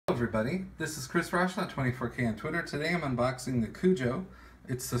everybody, this is Chris Rosh24K on Twitter. Today I'm unboxing the Cujo.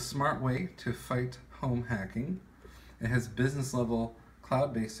 It's the smart way to fight home hacking. It has business level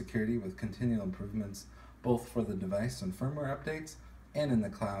cloud-based security with continual improvements both for the device and firmware updates and in the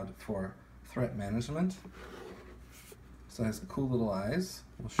cloud for threat management. So it has cool little eyes.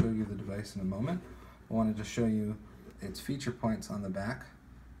 We'll show you the device in a moment. I wanted to show you its feature points on the back,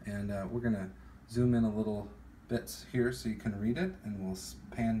 and we're going to zoom in a little bits here so you can read it, and we'll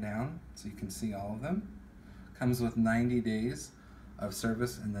pan down so you can see all of them. Comes with 90 days of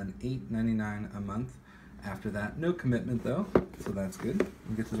service and then $8.99 a month after that. No commitment though, so that's good.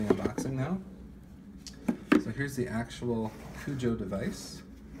 We'll get to the unboxing now. So here's the actual Cujo device,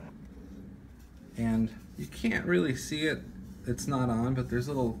 and you can't really see it, it's not on, but there's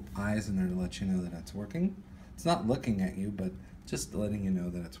little eyes in there to let you know that it's working. It's not looking at you, but just letting you know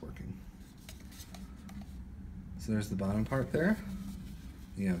that it's working. So there's the bottom part there.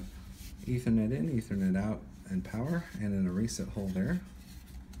 You have Ethernet in, Ethernet out, and power, and then a reset hole there.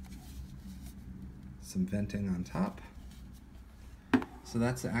 Some venting on top. So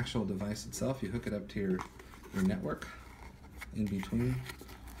that's the actual device itself. You hook it up to your network in between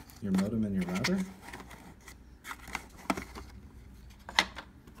your modem and your router.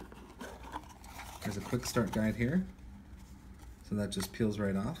 There's a quick start guide here. So that just peels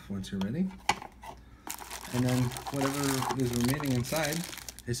right off once you're ready. And then whatever is remaining inside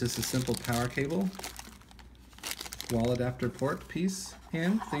is just a simple power cable, wall adapter port piece,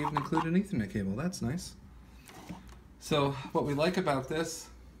 and they even include an Ethernet cable. That's nice. So what we like about this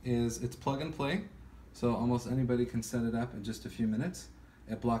is it's plug and play, so almost anybody can set it up in just a few minutes.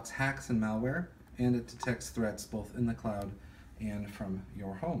 It blocks hacks and malware, and it detects threats both in the cloud and from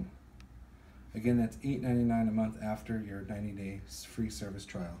your home. Again, that's $8.99 a month after your 90-day free service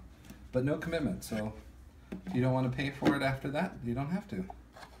trial, but no commitment. So if you don't want to pay for it after that, you don't have to.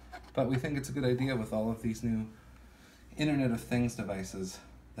 But we think it's a good idea with all of these new Internet of Things devices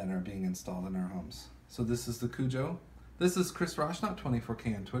that are being installed in our homes. So this is the Cujo. This is Chris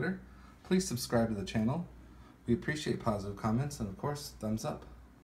Rosh24K on Twitter. Please subscribe to the channel. We appreciate positive comments and, of course, thumbs up.